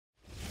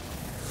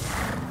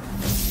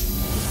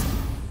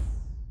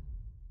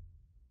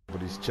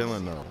just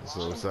chilling though,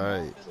 so it's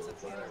alright.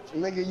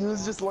 Nigga, you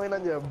was just laying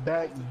on your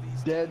back,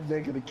 dead,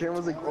 nigga. The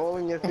camera's like all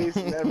in your face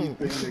and everything, nigga.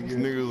 This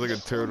nigga was like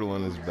a turtle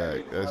on his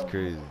back. That's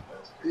crazy.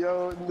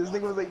 Yo, this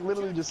nigga was like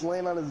literally just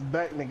laying on his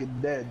back, nigga,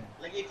 dead.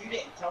 Like if you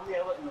didn't tell me,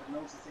 I wouldn't have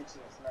known to take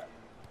you a snap.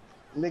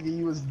 Nigga,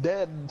 you was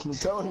dead. I'm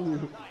telling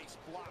you.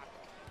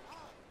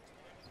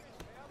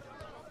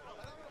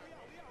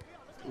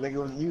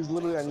 Nigga, you was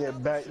literally on your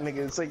back, nigga.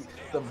 It's like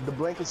the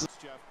blankets.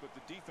 But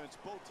the defense,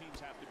 both teams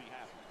have to be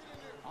happy.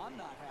 I'm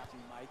not happy,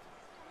 Mike.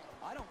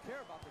 I don't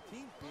care about the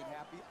team being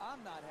happy.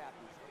 I'm not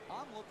happy.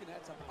 I'm looking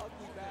at some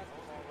ugly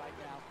basketball right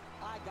now.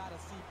 I gotta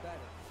see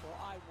better, or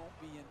I won't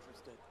be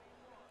interested.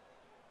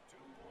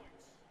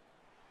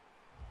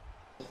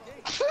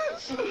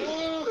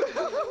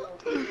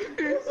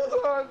 He's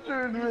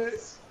tortured me.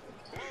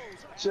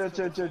 Chill.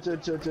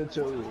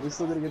 We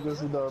still gonna get this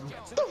done.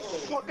 What the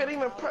fuck? I didn't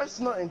even press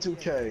nothing,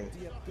 2K.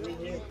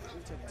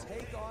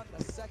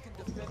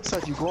 What's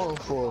that you going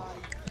for?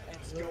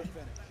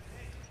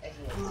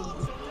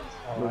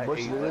 We're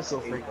pushing this so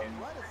freaking.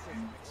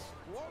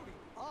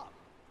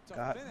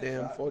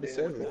 Goddamn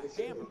 47.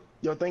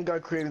 Yo, thank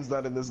God Creighton's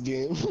not in this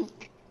game.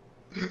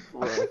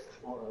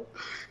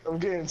 I'm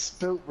getting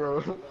spilt,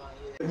 bro.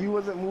 You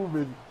wasn't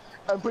moving.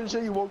 I'm pretty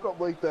sure you woke up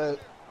like that.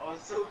 I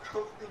was so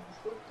comfortable.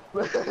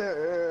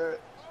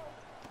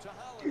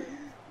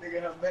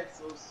 Nigga, her back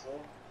so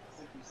soft. It's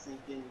like you sink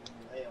in and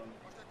lay on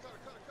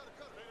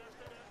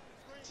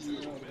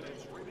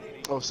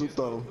it. Oh, soup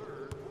though.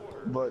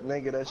 But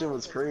nigga, that shit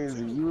was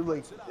crazy. You were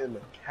like in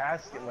the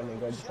casket, my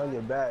nigga, just on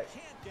your back.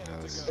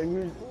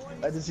 And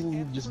I just seen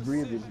you just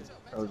breathing.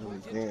 I was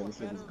like, damn, this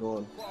nigga's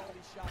gone.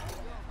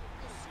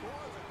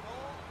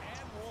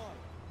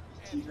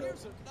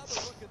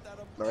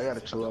 No, I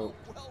gotta chill out.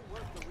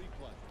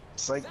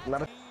 It's like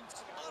not a.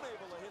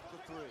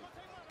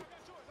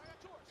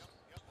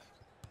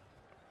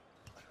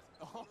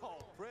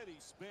 Oh, pretty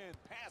spin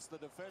past the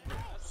defender.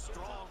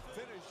 Strong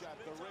finish at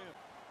the rim.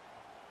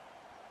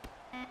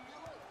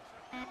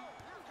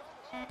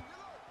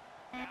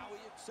 Now he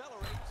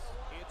accelerates.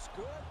 It's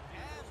good,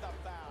 and the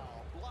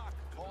foul. Block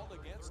called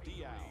against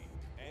Diao.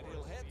 And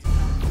he'll head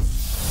to